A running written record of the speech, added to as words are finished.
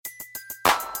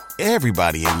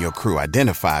Everybody in your crew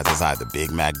identifies as either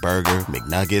Big Mac Burger,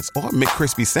 McNuggets, or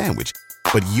McCrispy Sandwich.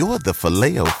 But you're the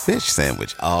Filet-O-Fish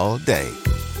Sandwich all day.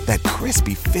 That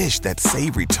crispy fish, that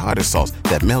savory tartar sauce,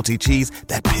 that melty cheese,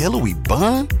 that pillowy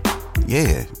bun.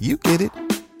 Yeah, you get it.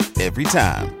 Every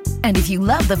time. And if you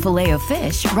love the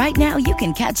Filet-O-Fish, right now you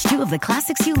can catch two of the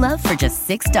classics you love for just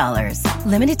 $6.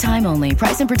 Limited time only.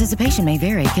 Price and participation may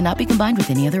vary. Cannot be combined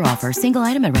with any other offer. Single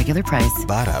item at regular price.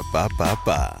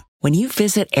 Ba-da-ba-ba-ba. When you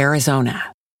visit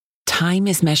Arizona, time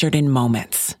is measured in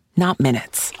moments, not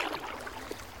minutes.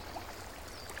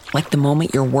 Like the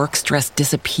moment your work stress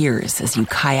disappears as you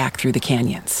kayak through the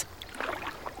canyons.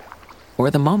 Or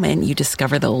the moment you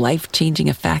discover the life-changing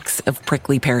effects of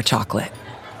prickly pear chocolate.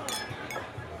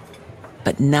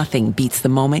 But nothing beats the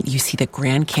moment you see the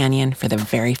Grand Canyon for the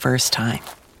very first time.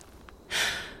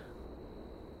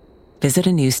 Visit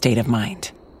a new state of mind.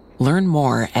 Learn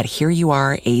more at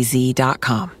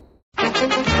hereyouareaz.com.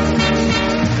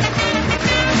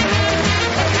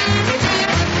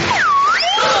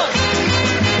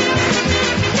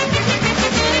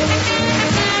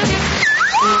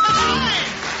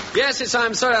 Yes, it's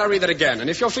I'm Sorry, I'll read that again. And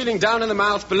if you're feeling down in the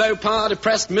mouth, below par,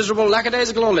 depressed, miserable,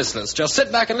 lackadaisical, or listless, just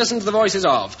sit back and listen to the voices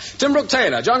of Tim Brooke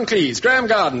Taylor, John Cleese, Graham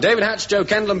Garden, David Hatch, Joe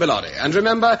Kendall, and Bill Oddie. And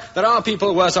remember, there are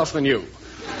people worse off than you.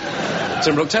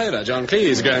 Tim Brooke Taylor, John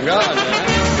Cleese, Graham Garden.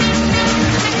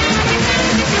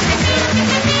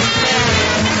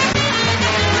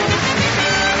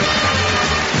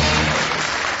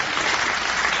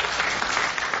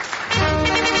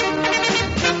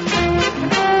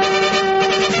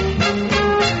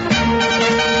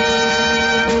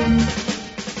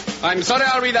 I'm Sorry,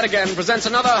 I'll read that again presents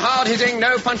another hard-hitting,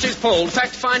 no-punches-pulled,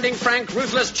 fact-finding, frank,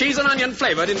 ruthless, cheese and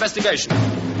onion-flavoured investigation.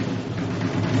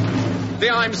 The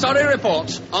I'm Sorry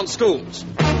report on schools.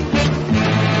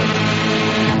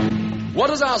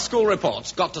 What has our school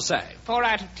report got to say? 4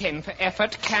 out of 10 for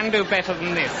effort. Can do better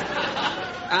than this.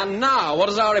 And now, what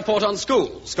has our report on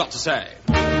schools got to say?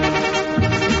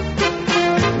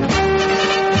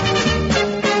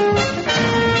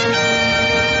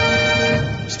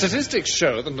 Statistics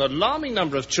show that an alarming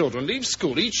number of children leave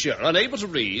school each year unable to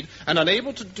read and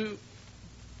unable to do...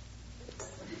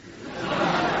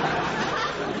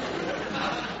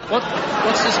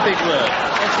 What's this big word?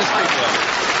 What's this big word?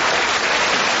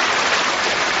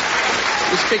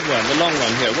 This big one, the long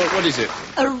one here, what is it?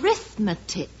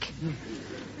 Arithmetic.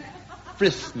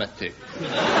 Arithmetic.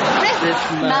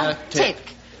 Arithmetic.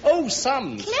 Oh,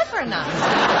 sums. Clever enough.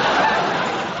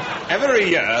 Every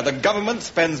year, the government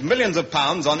spends millions of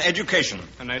pounds on education.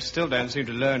 And I still don't seem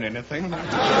to learn anything. But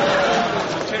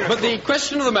the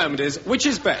question of the moment is, which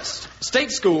is best,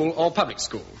 state school or public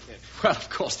school? Well, of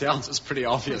course, the answer's pretty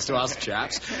obvious to us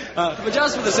chaps. But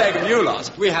just for the sake of you lot,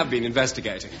 we have been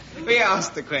investigating. We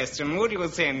asked the question, would you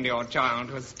send your child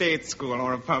to a state school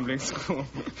or a public school?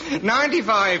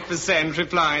 95%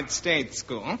 replied state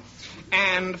school,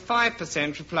 and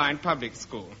 5% replied public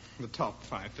school. The top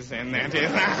 5%, that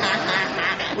is.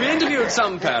 We interviewed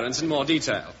some parents in more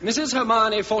detail. Mrs.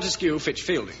 Hermione Fortescue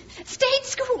Fitch-Fielding. State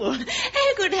school?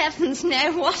 Oh, good heavens,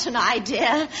 no, what an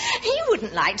idea. You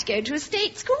wouldn't like to go to a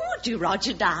state school, would you,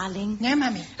 Roger, darling? No,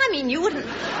 Mummy. I mean, you wouldn't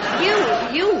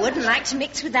like to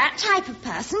mix with that type of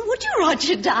person, would you,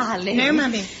 Roger, darling? No,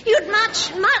 Mummy. You'd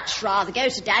much rather go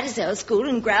to Daddy's old school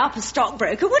and grow up a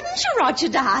stockbroker, wouldn't you, Roger,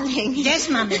 darling? Yes,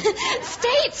 Mummy.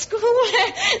 State school,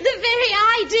 the very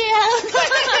idea.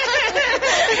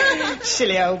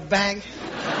 Silly old bag.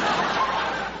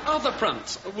 Arthur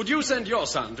Prance, would you send your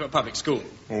son to a public school?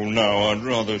 Oh, no, I'd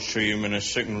rather see him in a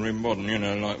secondary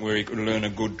modern, like where he could learn a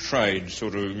good trade,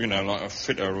 sort of, like a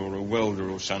fitter or a welder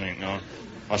or something.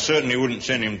 I certainly wouldn't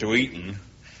send him to Eton.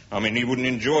 I mean, he wouldn't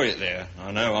enjoy it there.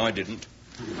 I know I didn't.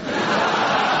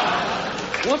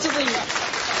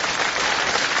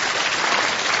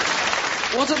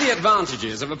 What are the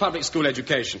advantages of a public school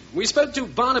education? We spoke to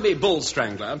Barnaby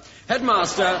Bullstrangler,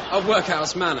 headmaster of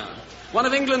Workhouse Manor, one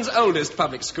of England's oldest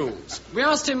public schools. We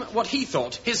asked him what he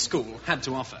thought his school had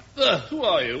to offer. Who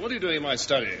are you? What are you doing in my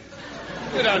study?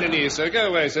 Go down your knees, sir. Go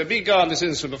away, sir. Be gone this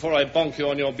instant before I bonk you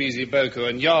on your Beezy Boko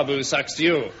and Yabu sacks to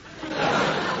you.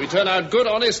 We turn out good,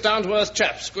 honest, down-to-earth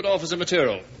chaps. Good officer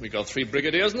material. We got 3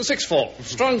 brigadiers and a 6th form.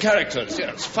 Strong characters,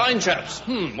 yes. Fine chaps.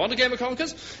 Want a game of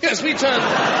conkers? Yes, we turn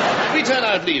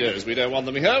out leaders. We don't want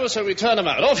them here, so we turn them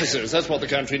out. Officers, that's what the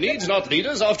country needs, not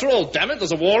leaders. After all, damn it,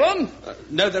 there's a war on.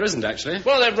 No, there isn't, actually.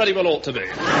 Well, there very well ought to be.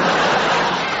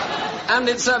 And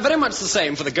it's very much the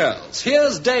same for the girls.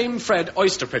 Here's Dame Fred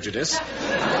Oyster Prejudice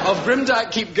of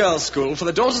Grimdyke Keep Girls' School for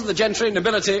the daughters of the gentry,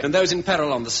 nobility, and those in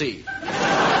peril on the sea.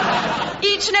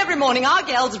 Each and every morning, our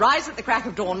girls rise at the crack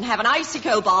of dawn and have an icy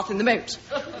cold bath in the moat.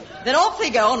 Then off they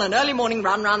go on an early morning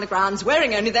run round the grounds,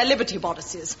 wearing only their Liberty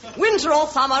bodices, winter or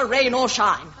summer, rain or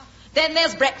shine. Then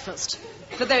there's breakfast,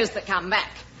 for those that come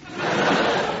back.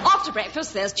 After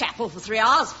breakfast, there's chapel for 3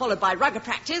 hours, followed by rugger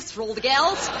practice for all the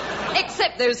girls,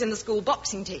 except those in the school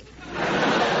boxing team.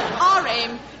 Our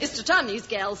aim is to turn these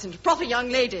girls into proper young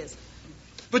ladies.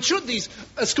 But should these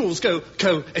schools go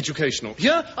co-educational?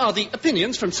 Here are the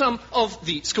opinions from some of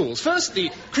the schools. First, the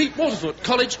Creep Waterfoot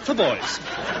College for Boys.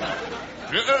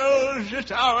 Girls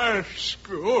at our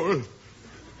school.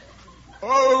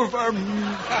 Over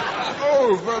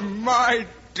my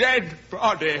dead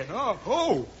body.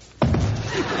 Oh.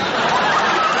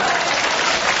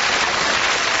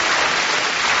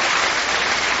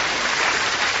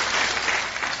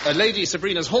 Lady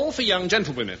Sabrina's Hall for Young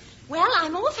Gentlewomen. Well,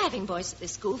 I'm all for having boys at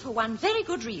this school for one very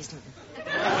good reason.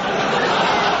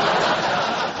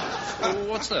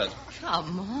 What's that?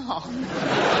 Come on.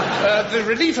 The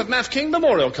Relief of Math King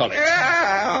Memorial College.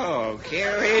 Oh,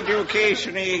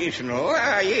 co-educational.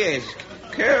 Yes.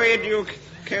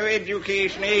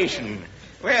 Co-education.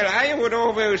 Well, I would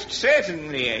almost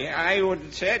certainly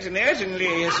say...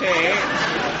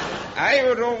 I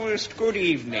would almost... Good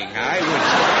evening. I would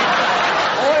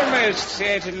almost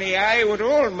say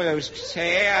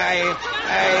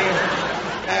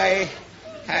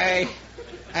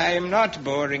I'm not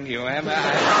boring you, am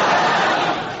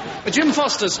I? Jim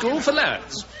Foster School for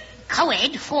Lads.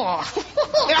 Co-ed for...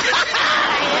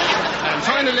 And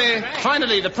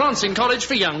finally, the Prancing College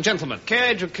for Young Gentlemen.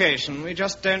 Co-education. We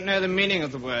just don't know the meaning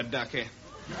of the word, Ducky.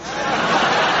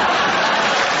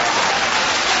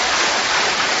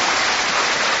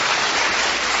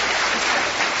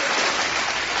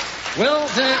 Well,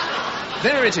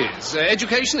 there it is.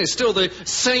 Education is still the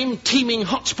same teeming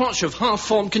hodgepodge of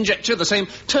half-formed conjecture, the same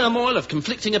turmoil of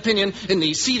conflicting opinion in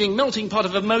the seething melting pot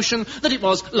of emotion that it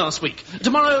was last week.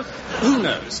 Tomorrow, who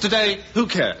knows? Today, who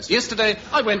cares? Yesterday,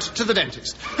 I went to the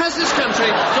dentist. Has this country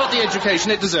got the education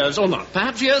it deserves or not?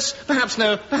 Perhaps yes, perhaps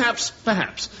no, perhaps.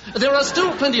 There are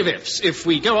still plenty of ifs. If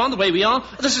we go on the way we are,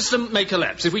 the system may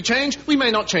collapse. If we change, we may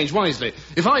not change wisely.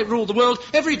 If I ruled the world,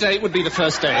 every day would be the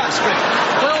first day of spring.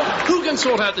 Well, who can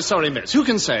sort out this sorry mess? Who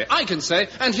can say? I can say,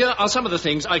 and here are some of the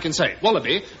things I can say.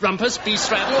 Wallaby, rumpus,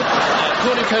 bee-straddle,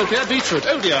 cornucopia, beetroot.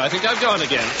 Oh dear, I think I've gone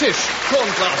again. Fish, corn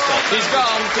plaster. He's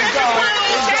gone.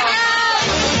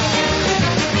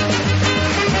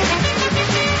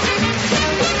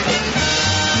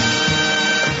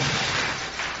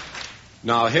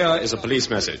 Now here is a police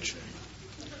message.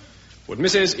 Would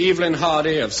Mrs. Evelyn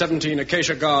Hardy of 17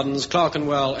 Acacia Gardens,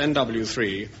 Clerkenwell,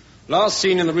 NW3, last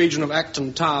seen in the region of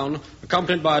Acton Town,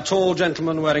 accompanied by a tall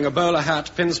gentleman wearing a bowler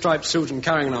hat, pinstripe suit and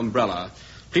carrying an umbrella,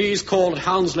 please call at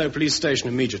Hounslow Police Station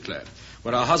immediately,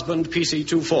 where her husband, PC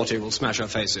 240, will smash her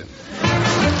face in.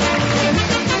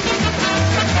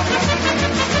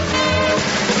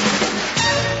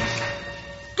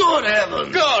 Good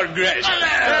heavens! Good gracious!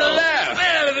 Hello!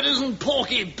 Well, if it isn't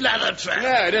Porky Blathertrap.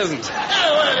 No, it isn't. Oh,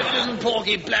 well, if it isn't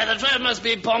Porky Blathertrap, it must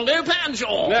be Pongo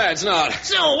Panshaw. No, it's not.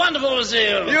 So wonderful to see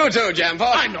you. You too,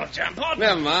 Jampot. I'm not Jampot.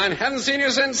 Never mind. Haven't seen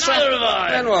you since... Neither have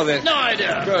I. When was it? No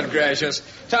idea. Good gracious.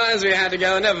 Times we had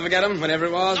together, never forget them, whenever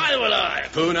it was. Neither will I.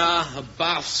 Poona,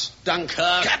 Buffs,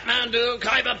 Dunkirk. Kathmandu,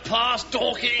 Khyber Pass,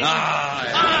 Dorking.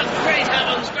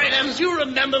 Great Great heavens. You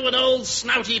remember when old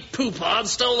snouty Poupard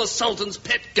stole the Sultan's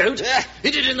pet goat?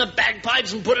 Hid it in the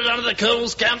bagpipes and put it under the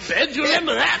Coles camp bed? Do you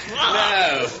remember that?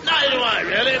 No. Neither do I,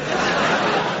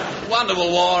 really.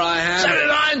 Wonderful war I had. So did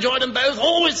I. Enjoyed them both.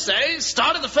 Always say,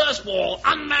 started the first war,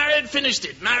 unmarried, finished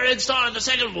it. Married, started the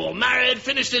second war. Married,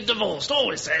 finished it, divorced.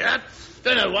 Always say that.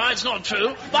 Don't know why, it's not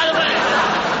true. By the way,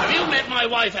 have you met my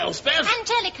wife, Elspeth?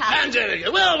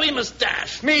 Angelica. Well, we must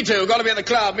dash. Me too. Got to be at the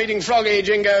club, meeting Froggy,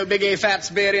 Jingo, Biggie,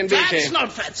 Fats, Beardy and Beaky. Fats?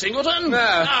 Not Fat Singleton? No.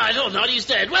 I thought not. He's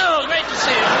dead. Well, great to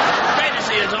see you. Great to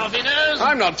see you, Toffee Nose.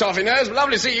 I'm not Toffee Nose, but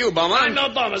lovely to see you, Bomber. I'm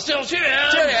not Bomber. Still, cheerio.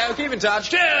 Cheerio. Keep in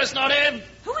touch. Cheers, Snotty.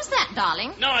 Who was that,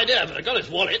 darling? No idea, but I got his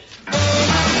wallet.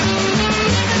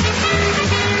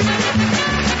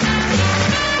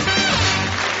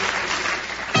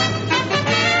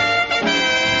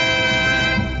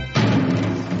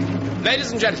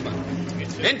 Ladies and gentlemen,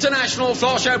 International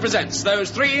Floor Show presents those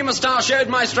three mustachioed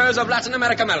maestros of Latin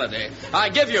America melody. I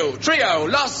give you Trio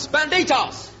Los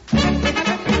Banditos.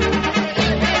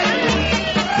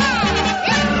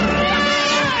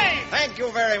 Thank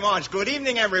you very much. Good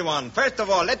evening, everyone. First of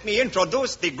all, let me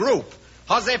introduce the group.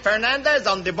 Jose Fernandez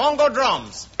on the bongo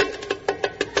drums.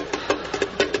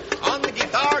 On the guitar.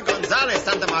 Vitor, Gonzalez,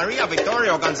 Santa Maria,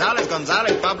 Victorio, Gonzalez,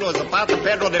 Pablo Zapata,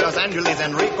 Pedro de Los Angeles,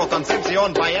 Enrico,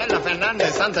 Concepcion, Paella,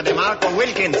 Fernandez, Santa De Marco,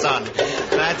 Wilkinson.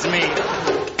 That's me.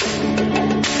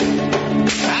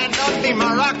 And on the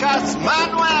maracas,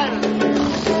 Manuel.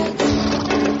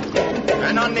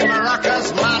 And on the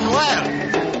maracas, Manuel.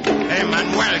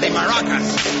 Manuel de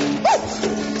maracas. Woo!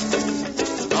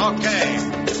 Okay.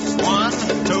 1,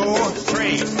 2,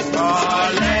 3. Ole,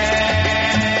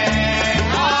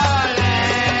 ole.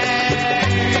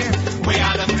 We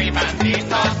are the three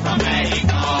banditos from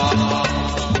Mexico.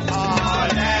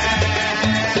 Ole,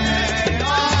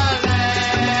 ole.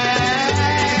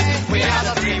 We are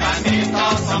the three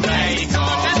banditos from Mexico.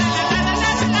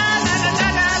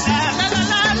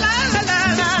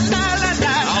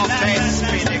 Okay,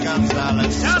 Speedy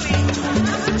Gonzalez.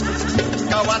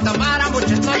 Guatemala,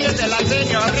 muchos novios de la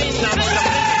señorina,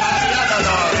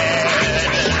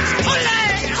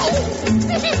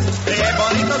 qué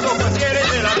bonito como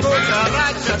quieres de la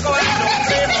cucaracha con su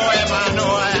primo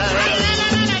Emanuel.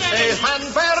 Es Juan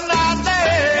Fernández.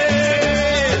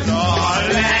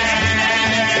 Ole,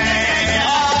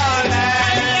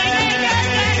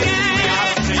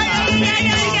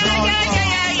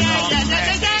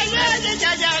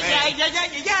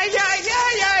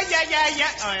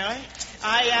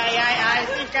 I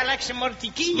think I like some more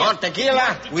tequila. More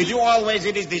tequila? With you always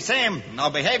it is the same. Now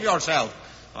behave yourself.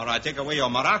 All right, take away your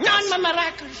maracas. Not my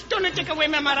maracas. Don't take away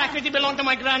my maracas. They belong to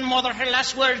my grandmother. Her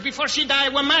last words before she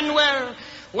died were, Manuel,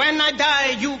 when I die,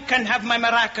 you can have my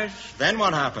maracas. Then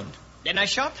what happened? Then I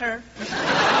shot her.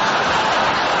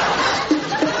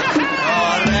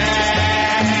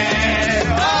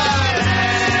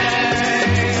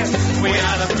 We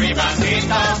are the three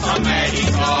banditos from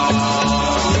Mexico.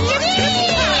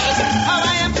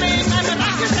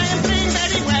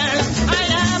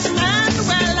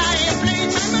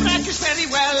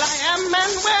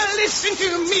 Listen to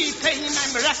me playing my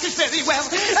maracas very well. A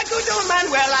good old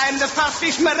Manuel, I'm the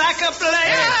fastest maraca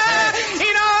player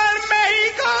in all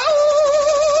Mexico.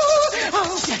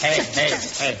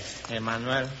 Hey,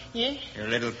 Manuel. Yeah? You're a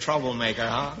little troublemaker,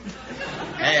 huh?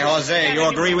 Hey, Jose, you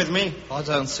agree with me? I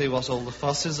don't see what all the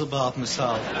fuss is about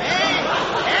myself.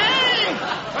 Hey,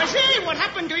 Jose, what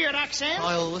happened to your accent?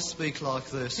 I always speak like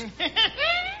this.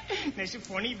 That's a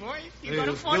funny voice. You got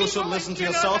a funny voice. You should listen to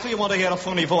yourself. If you want to hear a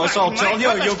funny voice, I'll tell you.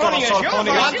 You've got a so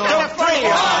funny voice. 1, 2, 3.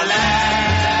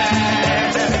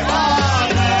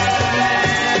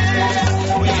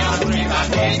 We are the three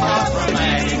banditos from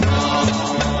Mexico.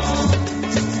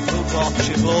 Oobop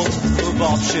shibum,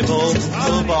 oobop shibum,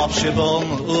 oobop shibum,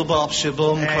 oobop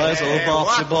shibum, crazy oobop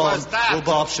shibum,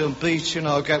 oobop shibum, beach, you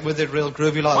know, get with it real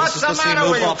groovy like What's this. What's the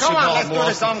matter with you? Come on, let's do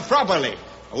the song properly.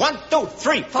 1, 2,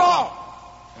 3, 4.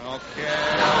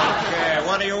 Okay.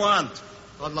 What do you want?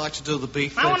 I'd like to do the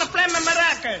beat. I want to play my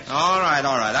maracas. All right.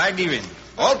 I give in.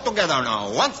 All together now.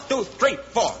 1, 2, 3,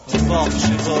 4. Oobop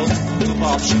shibum,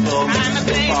 oobop shibum,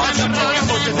 oobop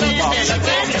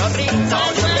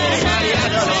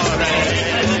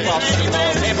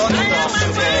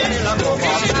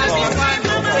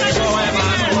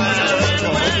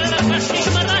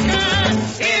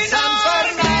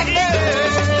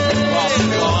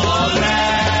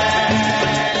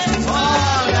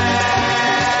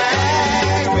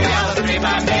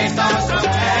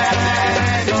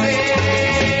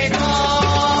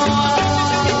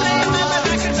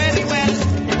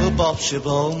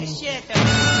shibum.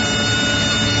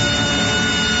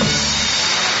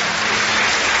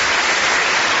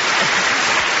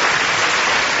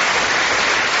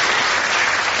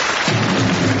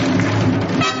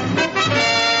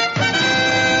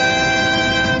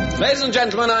 Ladies and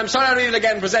gentlemen, I'm Sorry Real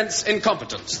Again presents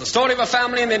Incompetence, the story of a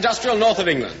family in the industrial north of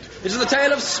England. It is the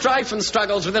tale of strife and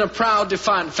struggles within a proud,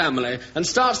 defiant family and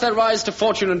starts their rise to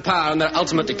fortune and power and their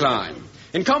ultimate decline.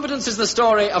 Incompetence is the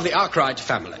story of the Arkwright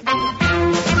family.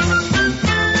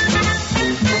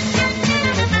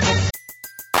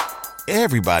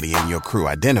 Everybody in your crew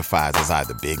identifies as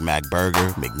either Big Mac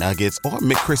Burger, McNuggets, or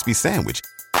McCrispy Sandwich.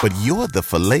 But you're the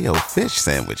Filet-O-Fish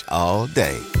Sandwich all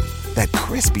day. That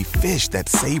crispy fish, that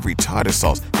savory tartar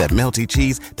sauce, that melty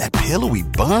cheese, that pillowy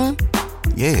bun.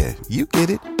 Yeah, you get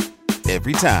it.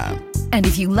 Every time. And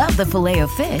if you love the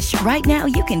Filet-O-Fish, right now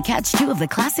you can catch 2 of the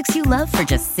classics you love for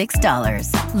just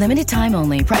 $6. Limited time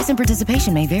only. Price and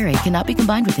participation may vary. Cannot be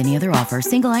combined with any other offer.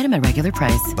 Single item at regular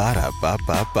price.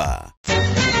 Ba-da-ba-ba-ba.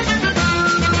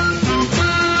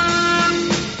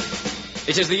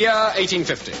 It is the year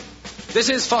 1850. This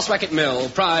is Foswackett Mill,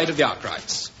 pride of the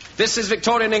Arkwrights. This is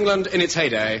Victorian England in its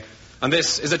heyday, and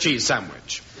this is a cheese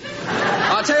sandwich.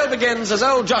 Our tale begins as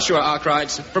old Joshua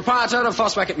Arkwright, proprietor of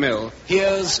Foswackett Mill,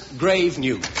 hears grave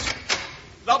news.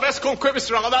 Thou best come quick,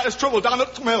 Mr. Arkwright. There's trouble down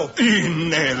at the mill.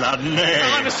 Nay, lad, nay.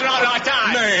 Aye, Mr. Arkwright,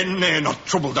 aye. Nay, not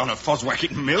trouble down at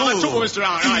Foswacket Mill. Aye, trouble, Mr.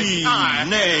 Arkwright, aye.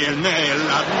 Nay, lad, nay,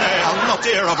 I'll not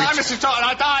hear of it. Aye, Mr.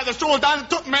 Arkwright, aye. There's trouble down at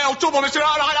the mill. Trouble, Mr.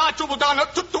 Arkwright, aye. Trouble down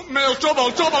at the mill. Trouble,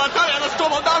 I tell you. There's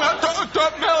trouble down at the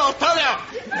mill, I'll tell you.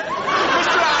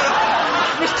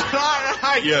 Mr.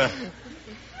 Arkwright.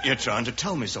 You're trying to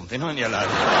tell me something, aren't you, lad?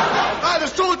 Aye,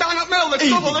 there's trouble down at mill.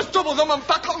 There's trouble. Them and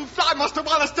back up and fly, Master,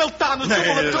 while there's still time. There's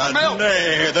trouble at the mill.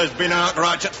 Nay, there's been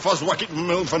Arkwright at Foswacket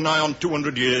Mill for nigh on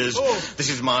 200 years. Oh. This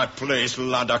is my place,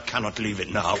 lad. I cannot leave it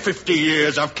now. 50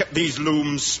 years I've kept these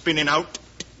looms spinning out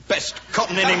best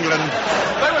cotton in England.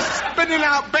 They were spinning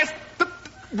out best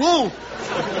wool.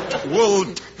 Wool,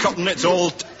 cotton, it's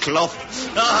all cloth.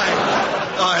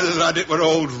 Aye, lad, it were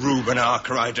old Reuben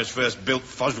Arkwright as first built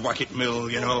Foswacket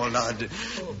Mill, you know, lad.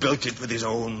 Built it with his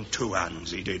own 2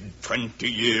 hands, he did.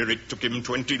 20 year, it took him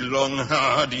 20 long,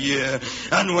 hard year.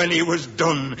 And when he was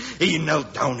done, he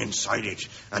knelt down inside it,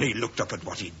 and he looked up at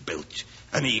what he'd built,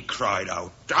 and he cried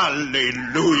out,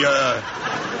 Hallelujah!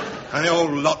 And the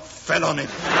whole lot fell on it.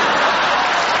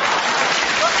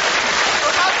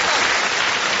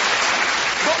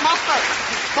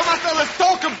 But Master, there's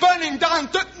talk of burning down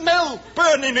the mill.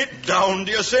 Burning it down,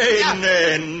 do you say? Yeah.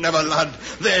 Nay, never, lad.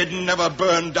 They'd never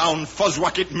burn down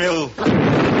Foswacket Mill. They've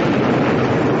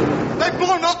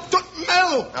blown up the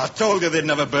mill. I told you they'd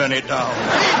never burn it down.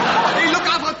 Hey, look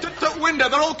out at the window.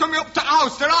 They're all coming up to the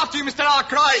house. They're after you, Mr.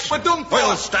 Arkwright. We're done for.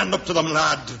 Well, stand up to them,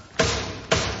 lad.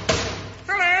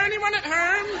 Hello, anyone at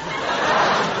home?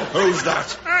 Who's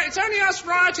that? It's only us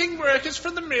rioting workers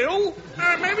from the mill.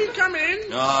 May we come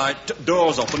in? Aye,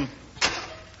 door's open.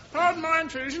 Pardon my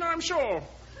intrusion, I'm sure.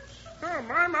 Oh,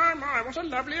 my, what a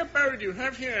lovely abode you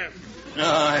have here.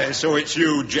 Aye, so it's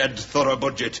you, Jed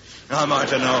Thoroughbudget. I might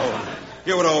have known.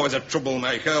 You were always a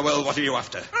troublemaker. Well, what are you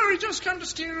after? Oh, we just come to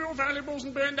steal your valuables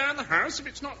and burn down the house if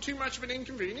it's not too much of an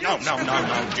inconvenience. No,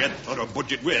 Jed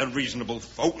Thoroughbudget. We're reasonable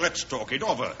folk. Let's talk it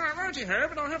over. Righty-ho,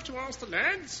 but I'll have to ask the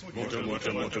lads. Mutter.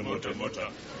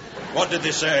 What did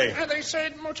they say? They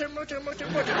said mutter.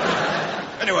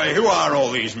 Anyway, who are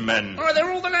all these men? Oh, they're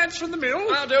all the lads from the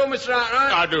mill. How do, Mr.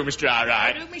 Arkwright? How do, Mr.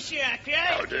 Arkwright? How do, Mr.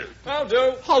 Arkwright? How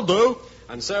do. How do?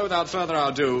 And so, without further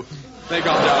ado, they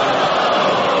got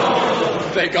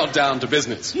down to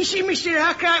business. You see, Mr.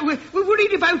 Arkwright, we're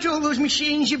worried about all those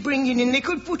machines you're bringing in. They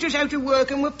could put us out of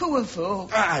work, and we're poor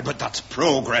folk. Aye, but that's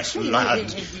progress, lad.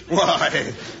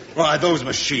 Why, those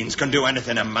machines can do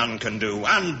anything a man can do,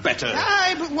 and better.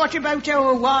 Aye, but what about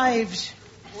our wives?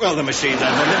 Well, the machines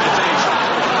have the limitation.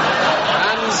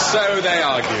 And so they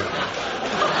argue.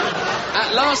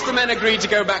 At last, the men agreed to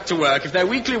go back to work if their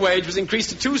weekly wage was increased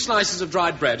to 2 slices of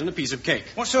dried bread and a piece of cake.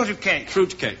 What sort of cake?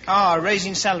 Fruit cake. Ah,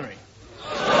 raising celery.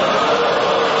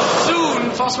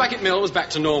 Soon, Foswacket Mill was back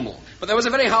to normal. But there was a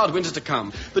very hard winter to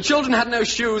come. The children had no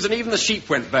shoes, and even the sheep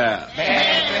went bare.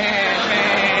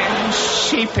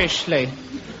 Sheepishly.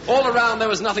 All around there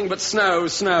was nothing but snow,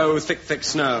 thick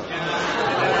snow.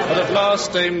 But at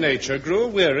last Dame Nature grew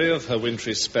weary of her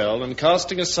wintry spell, and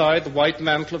casting aside the white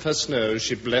mantle of her snows,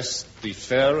 she blessed the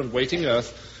fair and waiting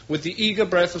earth with the eager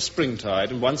breath of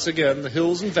springtide, and once again the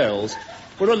hills and vales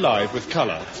were alive with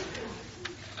colour.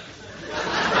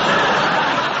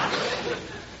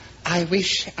 I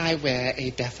wish I were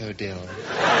a daffodil.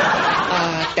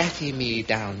 Ah, daffy me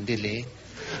down, dilly.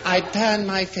 I'd turn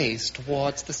my face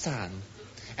towards the sun,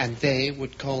 and they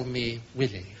would call me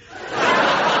Willie.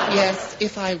 Yes,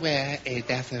 if I were a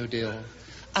daffodil,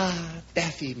 ah,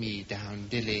 daffy me down,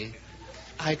 dilly,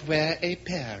 I'd wear a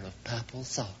pair of purple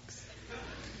socks.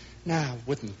 Now,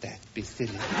 wouldn't that be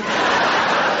silly?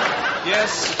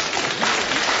 Yes,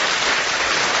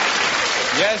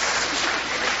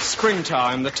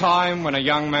 springtime, the time when a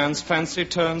young man's fancy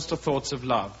turns to thoughts of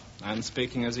love. And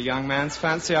speaking as a young man's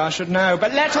fancy, I should know.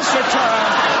 But let us return.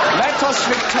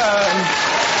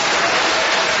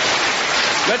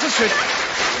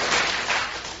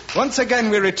 Once again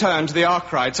we return to the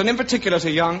Arkwrights, and in particular to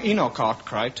young Enoch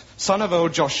Arkwright, son of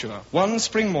old Joshua. One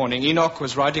spring morning, Enoch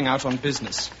was riding out on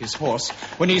business, his horse,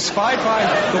 when he spied by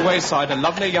the wayside a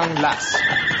lovely young lass.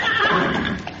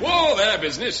 Whoa there,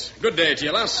 business. Good day to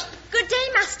you, lass. Good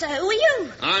day, Master. Who are you?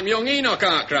 I'm young Enoch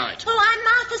Arkwright. Oh, I'm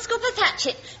Martha Scupper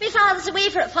Thatchett. My father's a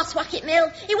weaver at Foswacket Mill.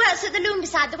 He works at the loom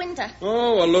beside the window.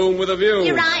 Oh, a loom with a view.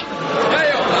 You're right.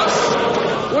 Hey up,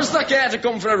 lass. Wouldst thou care to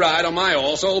come for a ride on my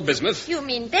horse, old Bismuth? You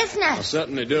mean business? I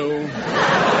certainly do.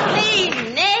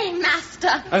 Nay,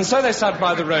 Master. And so they sat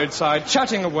by the roadside,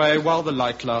 chatting away while the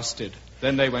light lasted.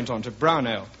 Then they went on to brown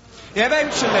ale.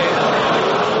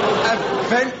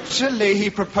 Eventually he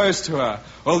proposed to her,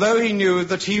 although he knew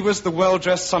that he was the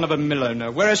well-dressed son of a mill owner,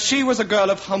 whereas she was a girl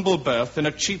of humble birth in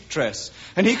a cheap dress,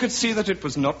 and he could see that it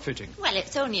was not fitting. Well,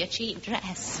 it's only a cheap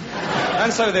dress.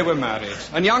 And so they were married,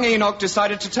 and young Enoch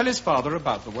decided to tell his father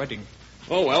about the wedding.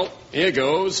 Oh, well, here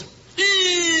goes.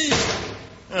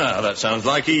 Ah, that sounds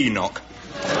like Enoch.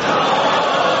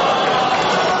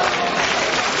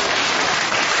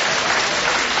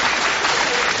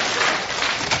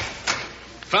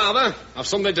 Father, I've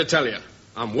something to tell you.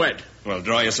 I'm wed. Well,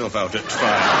 dry yourself out at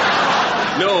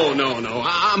fire. No.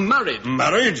 I'm married.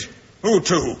 Married? Who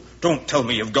to? Don't tell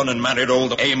me you've gone and married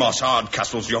old Amos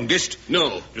Hardcastle's youngest.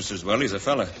 No. Just as well he's a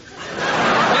fella. Nay,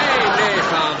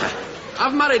 Father.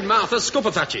 I've married Martha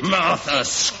Scupperthatchit. Martha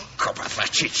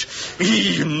Scupperthatchit?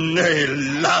 Nay,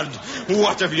 lad.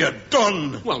 What have you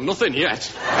done? Well, nothing yet.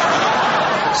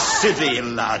 Silly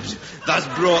lad. That's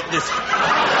brought this...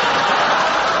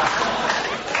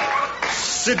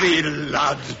 Silly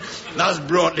lad. That's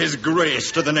brought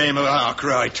disgrace to the name of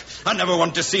Arkwright. I never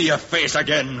want to see your face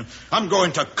again. I'm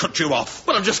going to cut you off.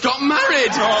 But I've just got married.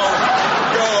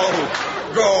 Oh,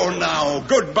 go now.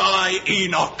 Goodbye,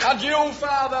 Enoch. Adieu,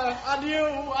 Father.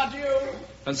 Adieu.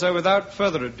 And so without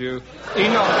further ado,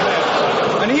 Enoch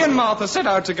left, and he and Martha set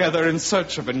out together in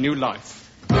search of a new life.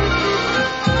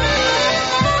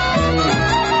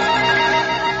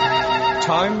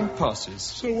 Time passes.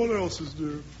 So what else is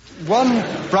new? One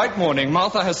bright morning,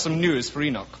 Martha has some news for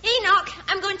Enoch. Enoch,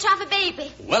 I'm going to have a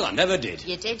baby. Well, I never did.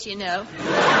 You did, you know.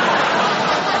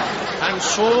 And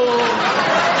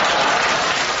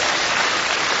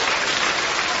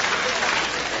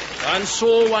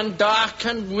so one dark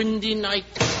and windy night.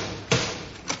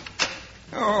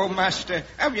 Oh, Master,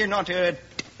 have you not heard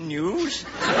news?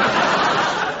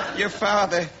 Your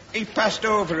father, he passed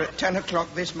over at 10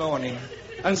 o'clock this morning.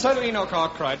 And so Enoch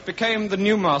Arkwright became the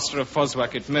new master of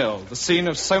Foswacket Mill, the scene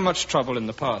of so much trouble in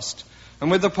the past.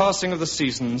 And with the passing of the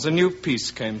seasons, a new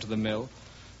peace came to the mill.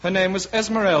 Her name was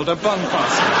Esmeralda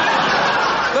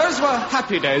Bonfaster. Those were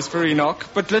happy days for Enoch,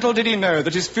 but little did he know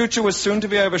that his future was soon to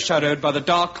be overshadowed by the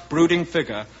dark, brooding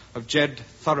figure of Jed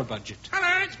Thoroughbudget.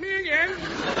 Hello, it's me again.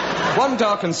 One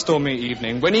dark and stormy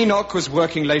evening, when Enoch was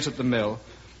working late at the mill,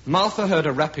 Martha heard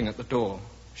a rapping at the door.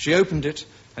 She opened it,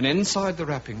 and inside the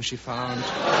wrapping she found...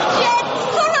 Jed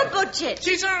Thoroughbudget.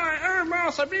 She's all right. Oh,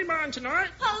 Martha, be mine tonight.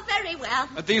 Oh, very well.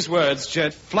 At these words,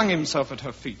 Jed flung himself at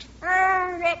her feet.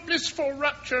 Oh, what blissful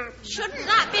rapture. Shouldn't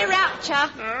that be rapture?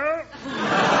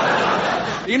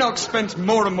 No. Enoch spent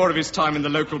more and more of his time in the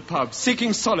local pub,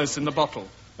 seeking solace in the bottle.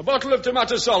 A bottle of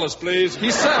tomato solace, please. He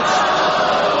searched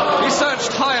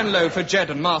high and low for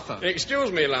Jed and Martha.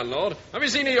 Excuse me, landlord. Have you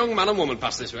seen a young man and woman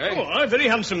pass this way? Oh, a very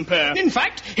handsome pair. In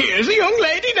fact, here's a young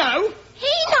lady now.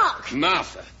 Enoch!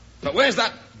 Martha. But where's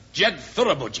that Jed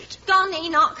Thoroughbudget? Gone,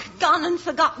 Enoch. Gone and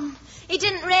forgotten. He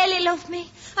didn't really love me.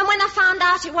 And when I found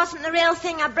out it wasn't the real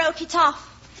thing, I broke it off.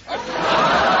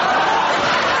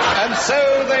 And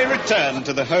so they returned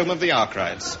to the home of the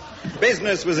Arkwrights.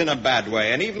 Business was in a bad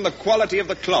way, and even the quality of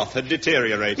the cloth had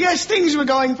deteriorated. Yes, things were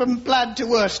going from bad to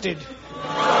worsted.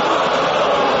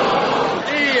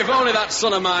 If only that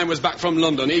son of mine was back from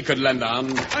London, he could lend a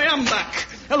hand. I am back.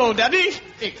 Hello, Daddy.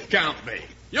 It can't be.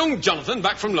 Young Jonathan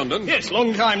back from London? Yes,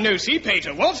 long time no see,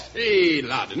 Peter, what? Hey,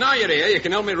 lad, now you're here, you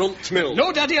can help me run t' mill.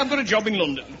 No, Daddy, I've got a job in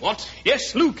London. What?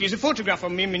 Yes, Luke is a photograph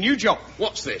of me in my new job.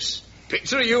 What's this?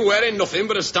 Picture of you wearing nothing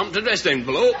but a stamped addressed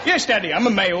envelope? Yes, Daddy, I'm a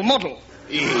male model.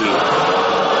 Hey,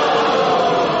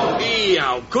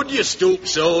 how could you stoop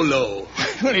so low?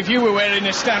 Well, if you were wearing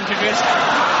a stamped address...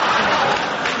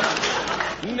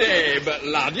 Nay, but,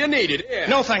 lad, you need it here.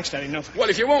 No, thanks, Daddy, no thanks. Well,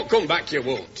 if you won't come back, you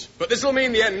won't. But this'll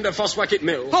mean the end of Foswacket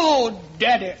Mill. Oh,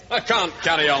 Daddy. I can't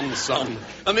carry on, son.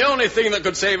 And the only thing that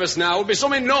could save us now would be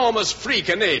some enormous freak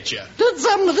of nature. Did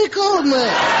somebody call me?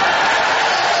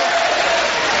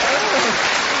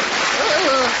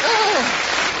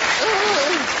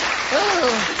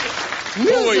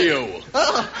 Who are you?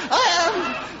 I am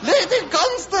Lady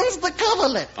Constance de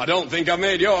Coverley. I don't think I've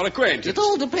made your acquaintance. It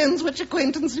all depends which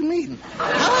acquaintance you mean.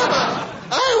 However,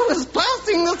 I was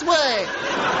passing this way.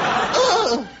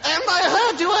 Oh, and I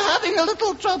heard you were having a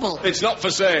little trouble. It's not for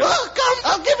sale. Oh, come,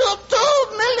 I'll give you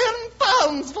 £2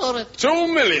 million for it.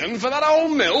 2 million for that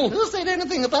old mill? Who said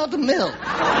anything about the mill?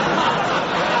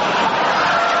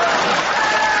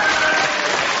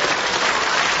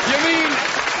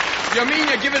 You mean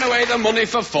you're giving away the money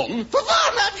for fun? For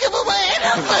fun, I'd give away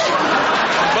anything.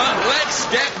 But let's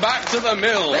get back to the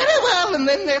mill. Very well, and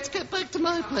then let's get back to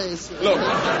my place. Look,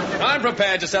 I'm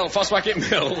prepared to sell Foswacket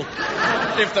Mill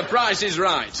if the price is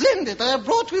right. Splendid. I have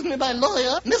brought with me my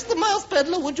lawyer. Mr. Mouse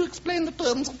Peddler, would you explain the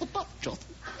terms of the purchase?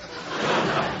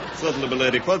 Certainly,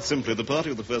 milady. Quite simply, the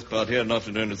party of the first part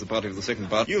hereinafter known as the party of the second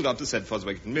part yield up to said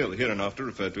Foswacket Mill, hereinafter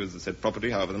referred to as the said property,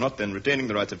 however, not then retaining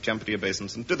the rights of Champety,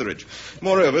 Obeisance, and Titheridge.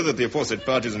 Moreover, that the aforesaid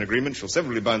parties in agreement shall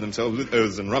severally bind themselves with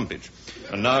oaths and rumpage.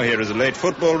 And now here is a late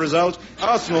football result.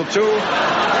 Arsenal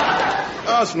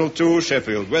 2,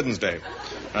 Sheffield Wednesday.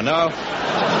 And now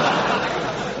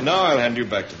I'll hand you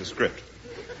back to the script.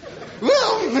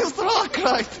 Well, Mr.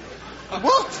 Arkwright,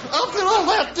 what, after all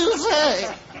that, do you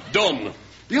say? Done.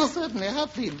 You certainly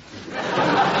have been.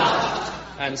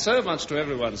 And so much to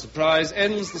everyone's surprise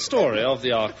ends the story of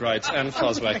the Arkwrights and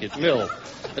Foswacket Mill.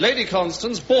 Lady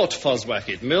Constance bought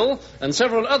Foswacket Mill and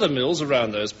several other mills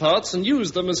around those parts and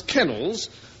used them as kennels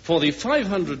for the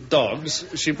 500 dogs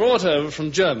she brought over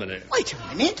from Germany. Wait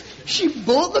a minute. She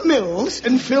bought the mills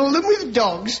and filled them with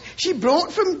dogs she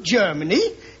brought from Germany?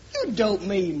 You don't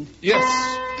mean...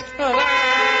 Yes.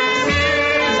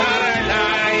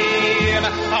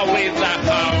 With the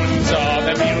hounds of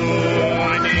the Munich.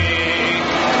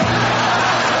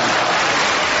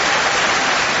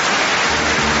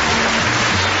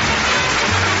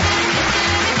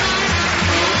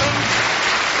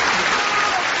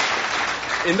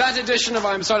 In that edition of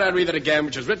I'm Sorry I Read That Again,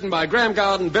 which was written by Graham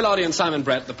Garden, Bill Oddie and Simon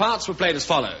Brett, the parts were played as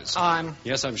follows.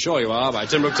 Yes, I'm sure you are. By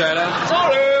Tim Brooke Taylor.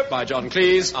 Sorry. By John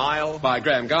Cleese. By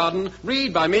Graham Garden.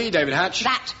 Read by me, David Hatch.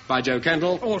 That. By Joe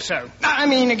Kendall. Also.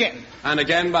 Again. And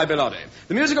again by Bill Oddie.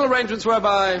 The musical arrangements were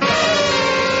by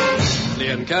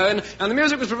Leon Cohen, and the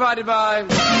music was provided by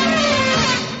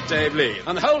Dave Lee.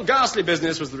 And the whole ghastly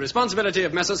business was the responsibility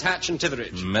of Messrs. Hatch and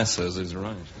Titheridge. Messrs is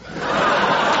right.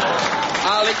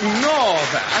 I'll ignore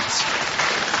that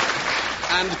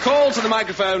and call to the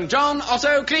microphone John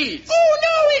Otto Cleese. Oh,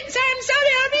 no, it's I'm sorry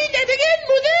I read that again,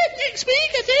 Mother. Next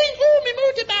week, I think. Oh, me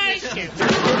motorbike.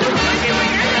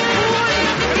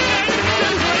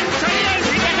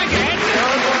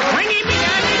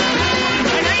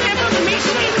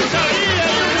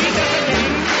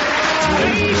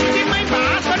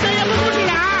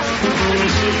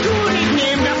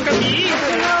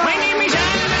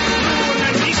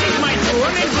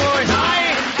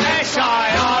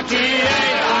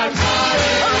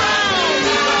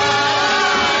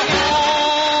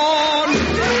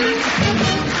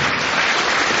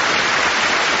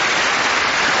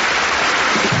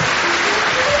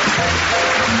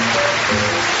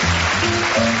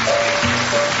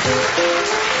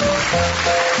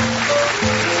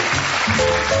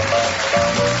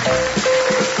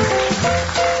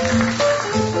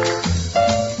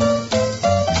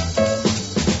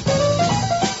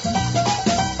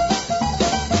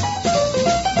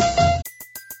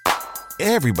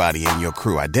 Everybody in your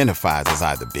crew identifies as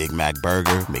either Big Mac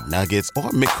Burger, McNuggets,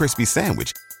 or McCrispy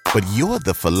Sandwich. But you're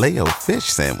the Filet-O-Fish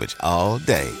Sandwich all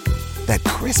day. That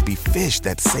crispy fish,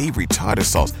 that savory tartar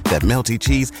sauce, that melty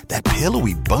cheese, that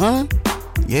pillowy bun.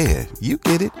 Yeah, you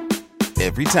get it.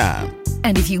 Every time.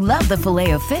 And if you love the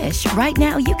Filet-O-Fish, right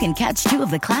now you can catch two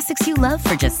of the classics you love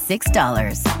for just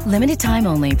 $6. Limited time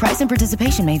only. Price and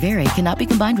participation may vary. Cannot be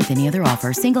combined with any other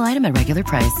offer. Single item at regular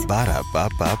price.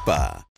 Ba-da-ba-ba-ba.